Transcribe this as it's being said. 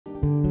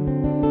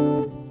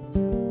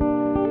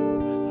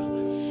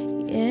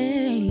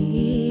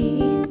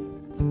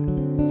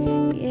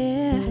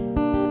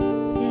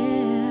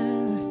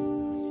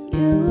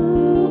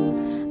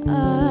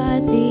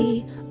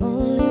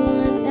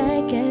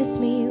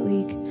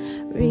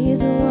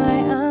reason why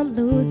I'm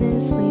losing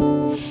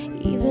sleep,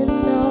 even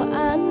though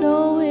I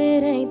know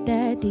it ain't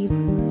that deep.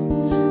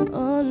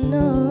 Oh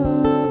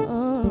no,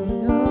 oh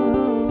no.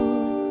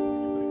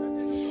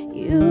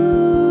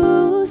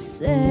 You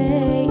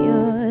say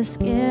you're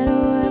scared of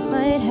what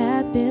might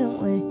happen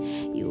when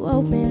you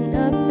open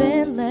up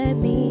and let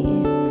me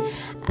in.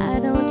 I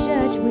don't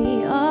judge,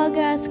 we all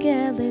got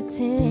skeletons.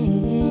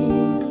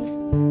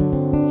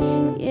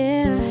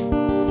 Yeah,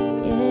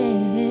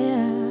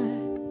 yeah.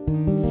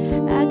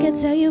 I can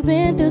tell you've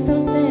been through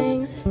some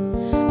things.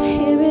 I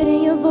hear it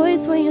in your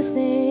voice when you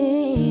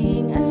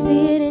sing. I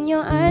see it in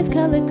your eyes,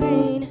 color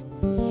green.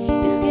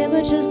 You're scared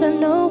but just don't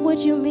know what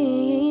you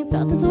mean.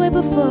 Felt this way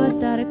before,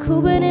 started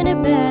Kubo in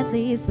it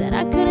badly. Said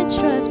I couldn't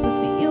trust, but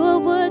for you I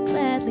would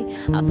gladly.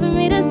 Offered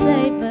me to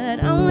say, but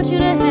I want you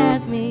to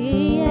have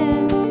me,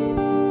 yeah.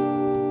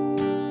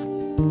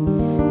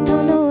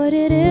 Don't know what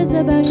it is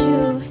about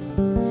you,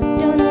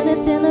 don't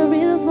understand the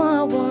reasons why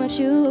I want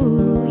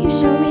you. You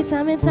show me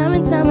time and time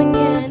and time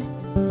again.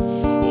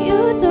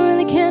 You don't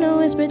really care, no,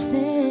 it's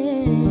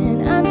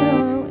pretend. I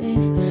know it,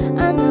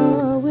 I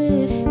know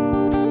it.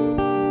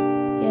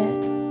 Yeah,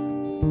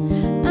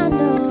 I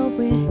know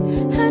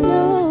it, I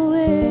know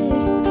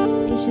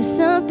it. It's just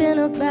something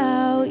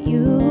about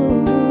you,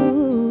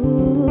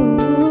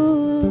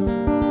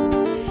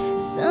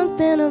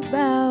 something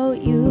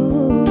about you.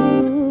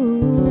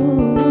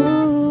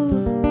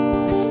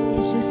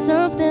 It's just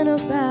something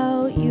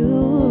about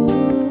you,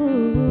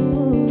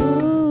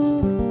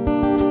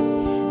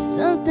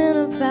 something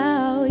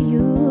about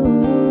you.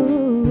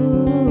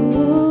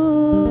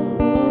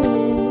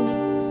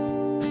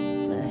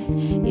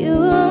 You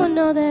won't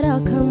know that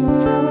I'll come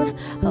around,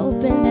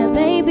 hoping that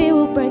maybe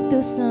we'll break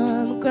through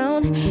some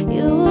ground.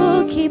 You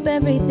will keep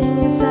everything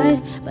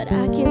inside, but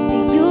I can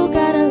see you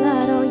got a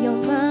lot on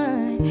your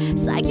mind.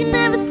 It's like you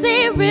never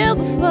seen real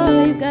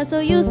before. You got so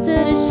used to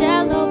the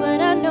shallow, but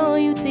I know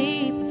you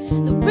deep.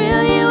 The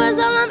real you is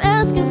all I'm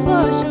asking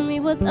for. Show me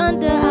what's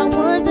under, I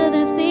wonder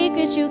the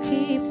secrets you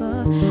keep.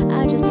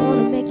 I just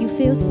wanna make you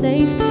feel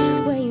safe.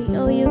 When you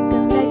know you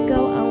can let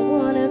go, I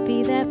wanna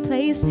be that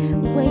place.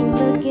 When you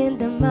look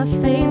into my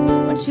face,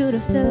 want you to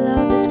feel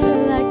all this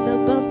real, like the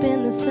bump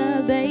in the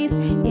sub bass.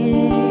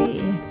 Yeah,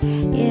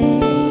 yeah,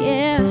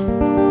 yeah,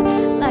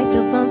 like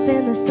the bump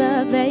in the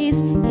sub bass.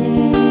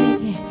 Yeah,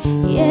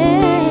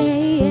 yeah, yeah,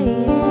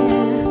 yeah.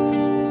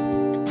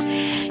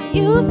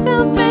 You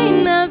feel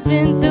pain, I've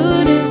been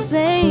through the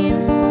same.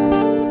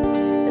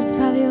 That's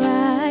probably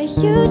why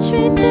you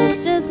treat this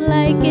just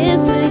like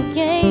it's a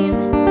game.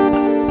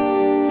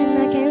 And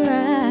I can't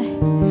lie,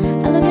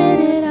 I'll admit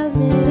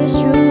it's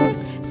true.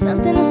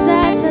 Something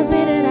inside tells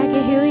me that I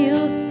can heal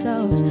you. So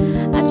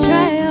I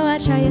try, oh I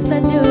try, yes I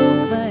do.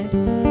 But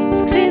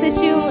it's clear that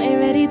you ain't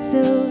ready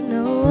to know.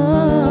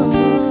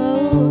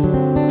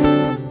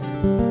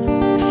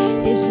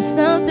 It's just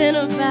something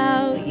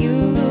about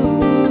you,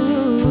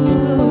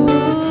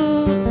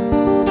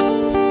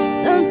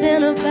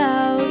 something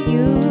about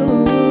you,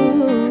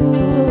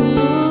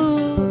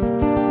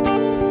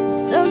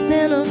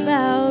 something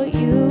about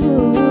you.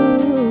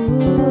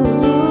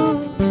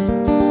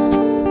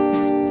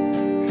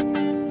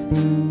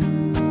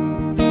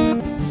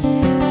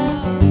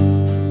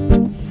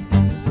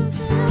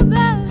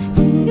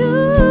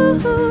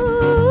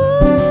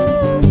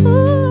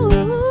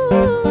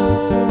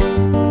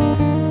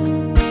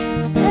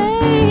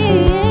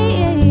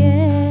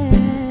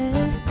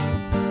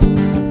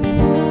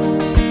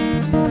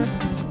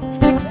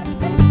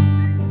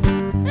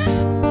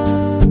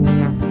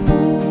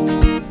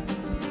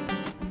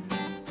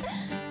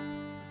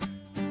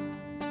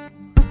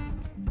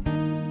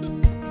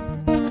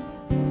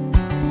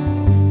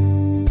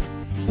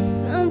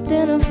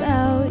 Something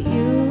about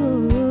you,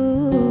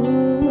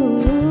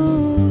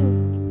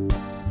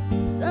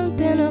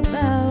 something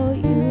about